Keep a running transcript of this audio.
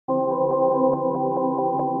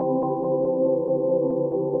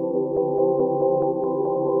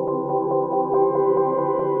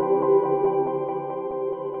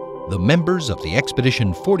members of the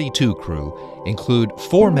Expedition 42 crew include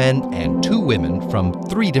 4 men and 2 women from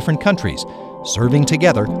 3 different countries, serving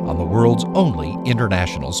together on the world's only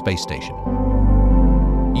international space station.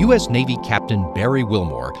 U.S. Navy Captain Barry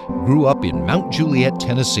Wilmore grew up in Mount Juliet,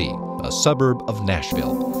 Tennessee, a suburb of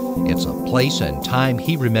Nashville. It's a place and time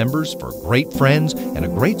he remembers for great friends and a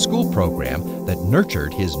great school program that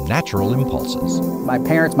nurtured his natural impulses. My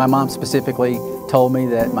parents, my mom specifically, told me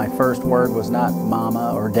that my first word was not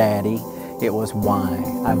mama or daddy, it was why.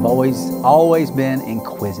 I've always been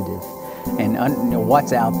inquisitive and you know,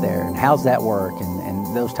 what's out there and how's that work,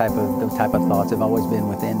 and those type of thoughts have always been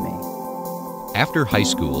within me. After high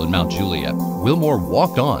school in Mount Juliet, Wilmore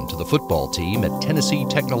walked on to the football team at Tennessee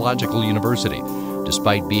Technological University,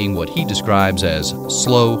 despite being what he describes as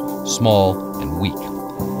slow, small, and weak.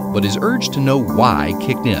 But his urge to know why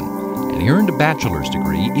kicked in, and he earned a bachelor's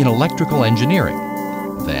degree in electrical engineering.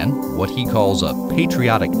 Then, what he calls a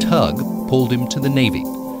patriotic tug pulled him to the Navy.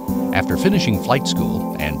 After finishing flight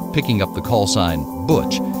school and picking up the call sign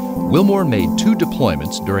Butch, Wilmore made 2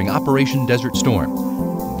 deployments during Operation Desert Storm,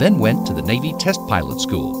 then went to the Navy Test Pilot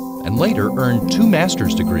School, and later earned 2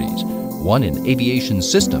 master's degrees, one in aviation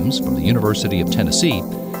systems from the University of Tennessee,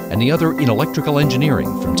 and the other in electrical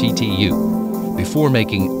engineering from TTU, before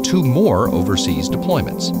making 2 more overseas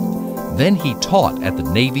deployments. Then he taught at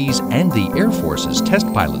the Navy's and the Air Force's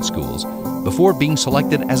test pilot schools before being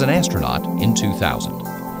selected as an astronaut in 2000.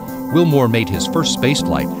 Wilmore made his first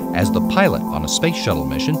spaceflight as the pilot on a space shuttle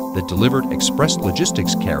mission that delivered express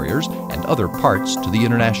logistics carriers and other parts to the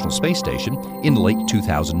International Space Station in late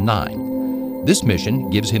 2009. This mission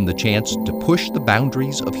gives him the chance to push the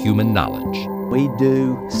boundaries of human knowledge. We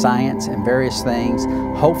do science and various things,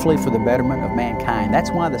 hopefully for the betterment of mankind.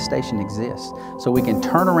 That's why the station exists, so we can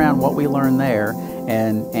turn around what we learn there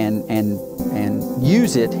and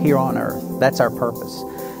use it here on Earth. That's our purpose.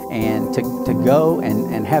 And to go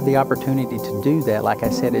and have the opportunity to do that, like I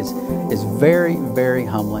said, is very, very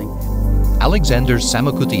humbling. Alexander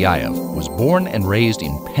Samokutyaev was born and raised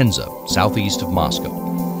in Penza, southeast of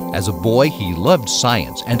Moscow. As a boy, he loved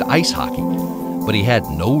science and ice hockey, but he had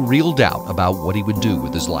no real doubt about what he would do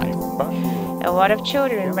with his life. A lot of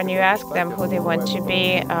children, when you ask them who they want to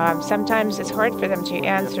be, sometimes it's hard for them to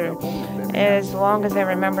answer. As long as I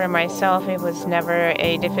remember myself, it was never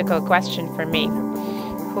a difficult question for me.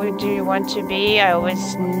 Who do you want to be? I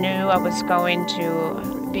always knew I was going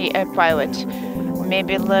to be a pilot.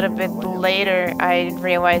 Maybe a little bit later, I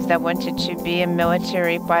realized I wanted to be a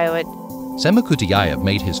military pilot. Samokutyaev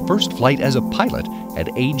made his first flight as a pilot at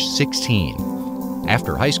age 16.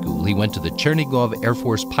 After high school, he went to the Chernigov Air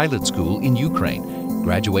Force Pilot School in Ukraine,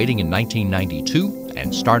 graduating in 1992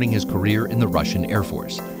 and starting his career in the Russian Air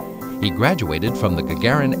Force. He graduated from the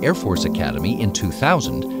Gagarin Air Force Academy in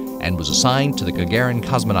 2000 and was assigned to the Gagarin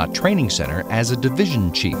Cosmonaut Training Center as a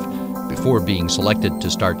division chief before being selected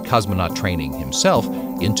to start cosmonaut training himself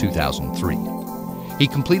in 2003. He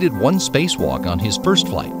completed 1 spacewalk on his first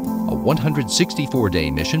flight, a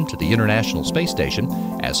 164-day mission to the International Space Station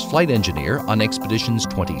as flight engineer on expeditions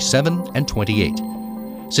 27 and 28.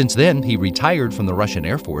 Since then, he retired from the Russian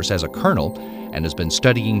Air Force as a colonel and has been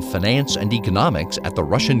studying finance and economics at the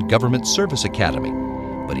Russian Government Service Academy.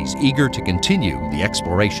 But he's eager to continue the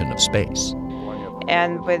exploration of space.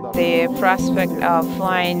 And with the prospect of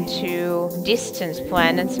flying to distant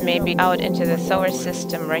planets, maybe out into the solar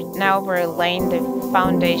system, right now we're laying the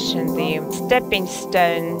foundation, the stepping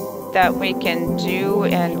stone that we can do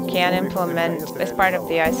and can implement as part of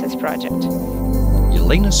the ISS project.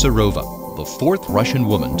 Elena Serova, the 4th Russian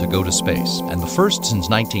woman to go to space and the first since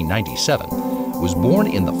 1997, was born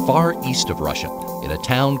in the far east of Russia in a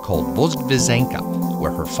town called Vozdvizhenka,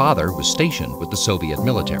 where her father was stationed with the Soviet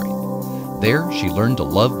military. There, she learned to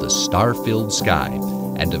love the star-filled sky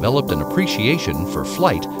and developed an appreciation for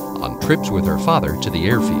flight on trips with her father to the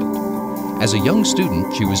airfield. As a young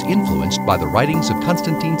student, she was influenced by the writings of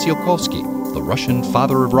Konstantin Tsiolkovsky, the Russian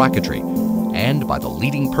father of rocketry, and by the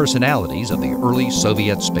leading personalities of the early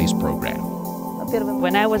Soviet space program.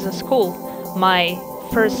 When I was in school, my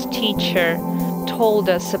first teacher told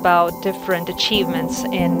us about different achievements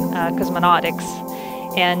in cosmonautics,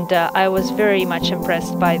 and I was very much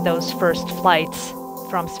impressed by those first flights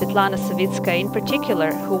from Svetlana Savitskaya in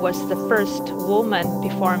particular, who was the first woman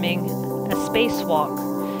performing a spacewalk.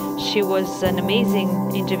 She was an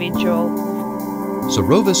amazing individual.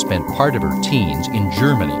 Serova spent part of her teens in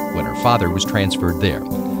Germany when her father was transferred there,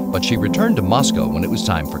 but she returned to Moscow when it was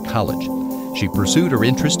time for college. She pursued her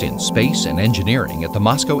interest in space and engineering at the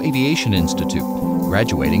Moscow Aviation Institute,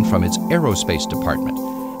 graduating from its aerospace department,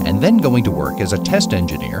 and then going to work as a test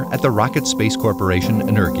engineer at the Rocket Space Corporation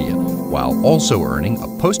Energia, while also earning a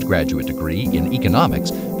postgraduate degree in economics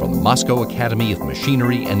from the Moscow Academy of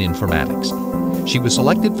Machinery and Informatics. She was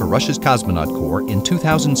selected for Russia's Cosmonaut Corps in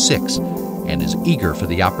 2006 and is eager for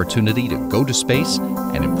the opportunity to go to space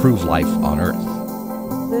and improve life on Earth.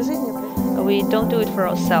 We don't do it for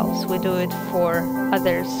ourselves, we do it for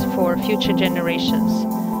others, for future generations,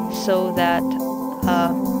 so that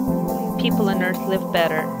people on Earth live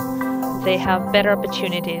better. They have better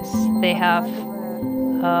opportunities, they have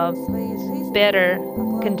better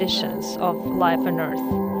conditions of life on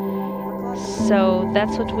Earth. So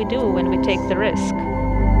that's what we do when we take the risk.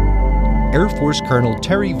 Air Force Colonel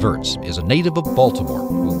Terry Virts is a native of Baltimore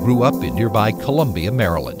who grew up in nearby Columbia,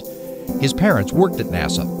 Maryland. His parents worked at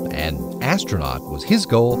NASA, and astronaut was his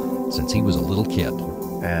goal since he was a little kid.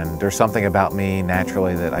 And there's something about me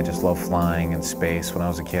naturally that I just love flying in space. When I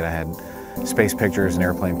was a kid, I had space pictures and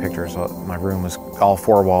airplane pictures. My room was, all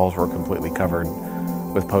four walls were completely covered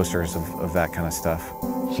with posters of that kind of stuff.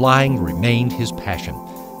 Flying remained his passion,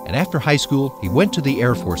 and after high school, he went to the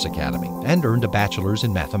Air Force Academy and earned a bachelor's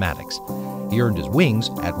in mathematics. He earned his wings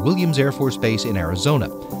at Williams Air Force Base in Arizona,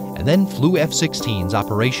 and then flew F-16s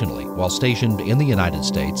operationally while stationed in the United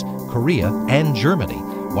States, Korea, and Germany,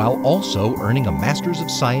 while also earning a Master's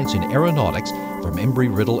of Science in Aeronautics from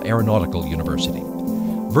Embry-Riddle Aeronautical University.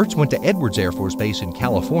 Virts went to Edwards Air Force Base in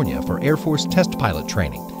California for Air Force test pilot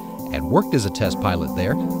training and worked as a test pilot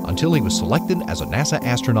there until he was selected as a NASA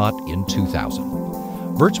astronaut in 2000.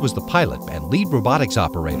 Virts was the pilot and lead robotics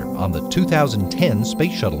operator on the 2010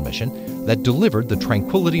 Space Shuttle mission that delivered the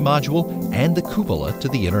Tranquility module and the cupola to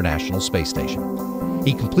the International Space Station.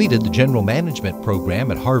 He completed the General Management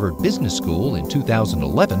program at Harvard Business School in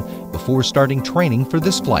 2011 before starting training for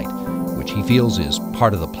this flight, which he feels is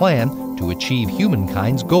part of the plan to achieve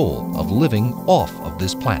humankind's goal of living off of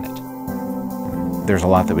this planet. There's a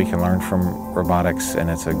lot that we can learn from robotics,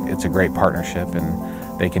 and it's a great partnership,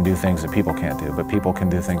 and they can do things that people can't do, but people can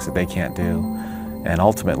do things that they can't do. And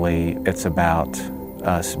ultimately, it's about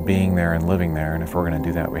us being there and living there, and if we're going to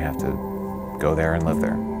do that, we have to go there and live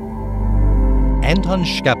there. Anton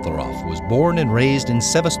Shkaplerov was born and raised in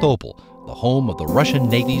Sevastopol, the home of the Russian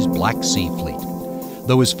Navy's Black Sea Fleet.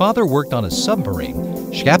 Though his father worked on a submarine,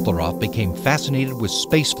 Shkaplerov became fascinated with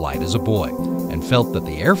spaceflight as a boy and felt that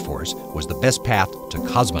the Air Force was the best path to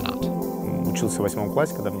cosmonaut.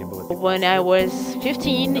 When I was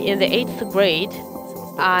 15 in the 8th grade,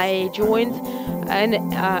 I joined an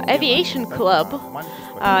aviation club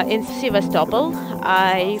in Sevastopol.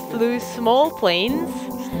 I flew small planes,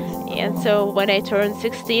 and so when I turned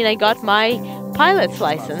 16, I got my pilot's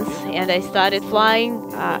license, and I started flying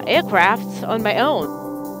aircrafts on my own.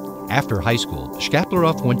 After high school,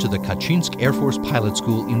 Shkaplerov went to the Kachinsk Air Force Pilot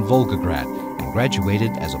School in Volgograd and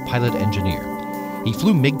graduated as a pilot engineer. He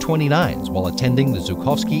flew MiG-29s while attending the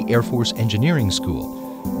Zhukovsky Air Force Engineering School,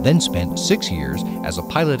 then spent 6 years as a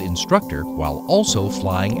pilot instructor while also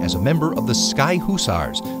flying as a member of the Sky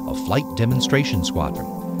Hussars, a flight demonstration squadron.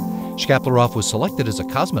 Shkaplerov was selected as a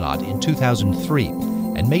cosmonaut in 2003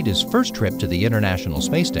 and made his first trip to the International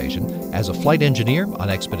Space Station as a flight engineer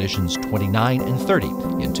on expeditions 29 and 30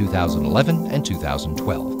 in 2011 and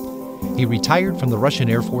 2012. He retired from the Russian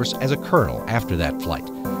Air Force as a colonel after that flight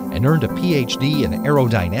and earned a PhD in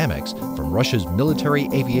aerodynamics from Russia's Military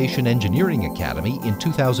Aviation Engineering Academy in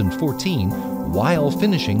 2014 while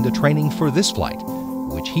finishing the training for this flight,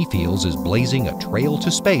 which he feels is blazing a trail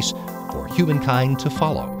to space for humankind to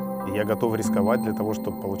follow. I'm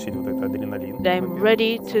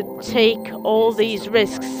ready to take all these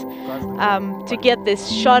risks to get this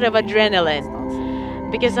shot of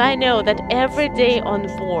adrenaline, because I know that every day on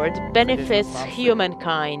board benefits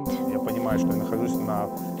humankind.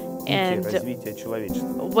 And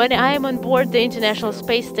when I am on board the International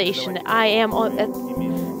Space Station, I am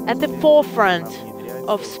at the forefront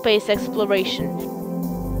of space exploration.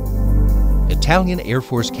 Italian Air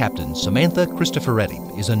Force Captain Samantha Cristoferetti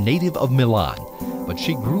is a native of Milan, but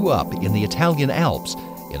she grew up in the Italian Alps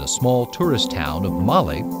in a small tourist town of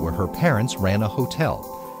Malle where her parents ran a hotel.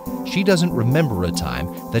 She doesn't remember a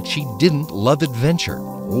time that she didn't love adventure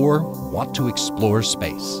or want to explore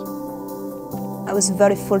space. I was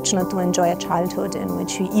very fortunate to enjoy a childhood in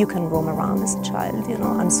which you can roam around as a child,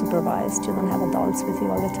 unsupervised. You don't have adults with you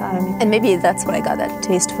all the time. And maybe that's where I got that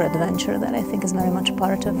taste for adventure that I think is very much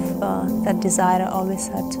part of that desire I always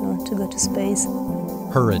had to go to space.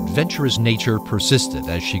 Her adventurous nature persisted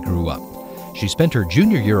as she grew up. She spent her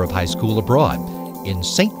junior year of high school abroad in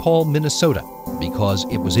St. Paul, Minnesota, because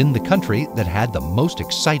it was in the country that had the most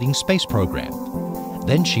exciting space program.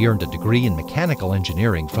 Then she earned a degree in mechanical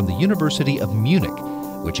engineering from the University of Munich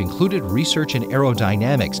which included research in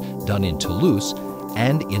aerodynamics done in Toulouse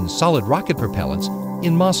and in solid rocket propellants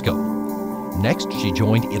in Moscow. Next, she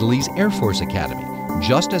joined Italy's Air Force Academy,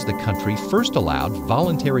 just as the country first allowed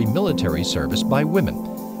voluntary military service by women,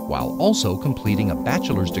 while also completing a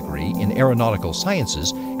bachelor's degree in aeronautical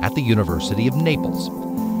sciences at the University of Naples.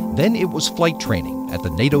 Then it was flight training at the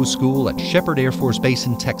NATO school at Shepherd Air Force Base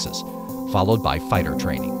in Texas, followed by fighter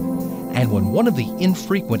training. And when one of the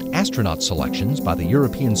infrequent astronaut selections by the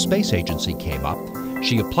European Space Agency came up,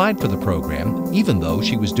 she applied for the program even though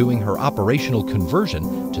she was doing her operational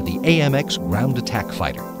conversion to the AMX ground attack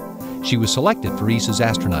fighter. She was selected for ESA's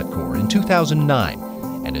astronaut corps in 2009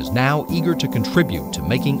 and is now eager to contribute to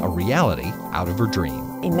making a reality out of her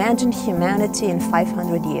dream. Imagine humanity in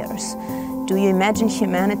 500 years. Do you imagine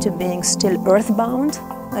humanity being still earthbound,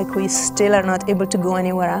 like we still are not able to go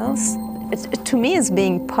anywhere else? To me, it's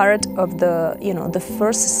being part of the, the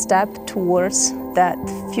first step towards that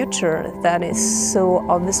future that is so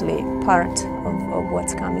obviously part of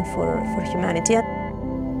what's coming for humanity.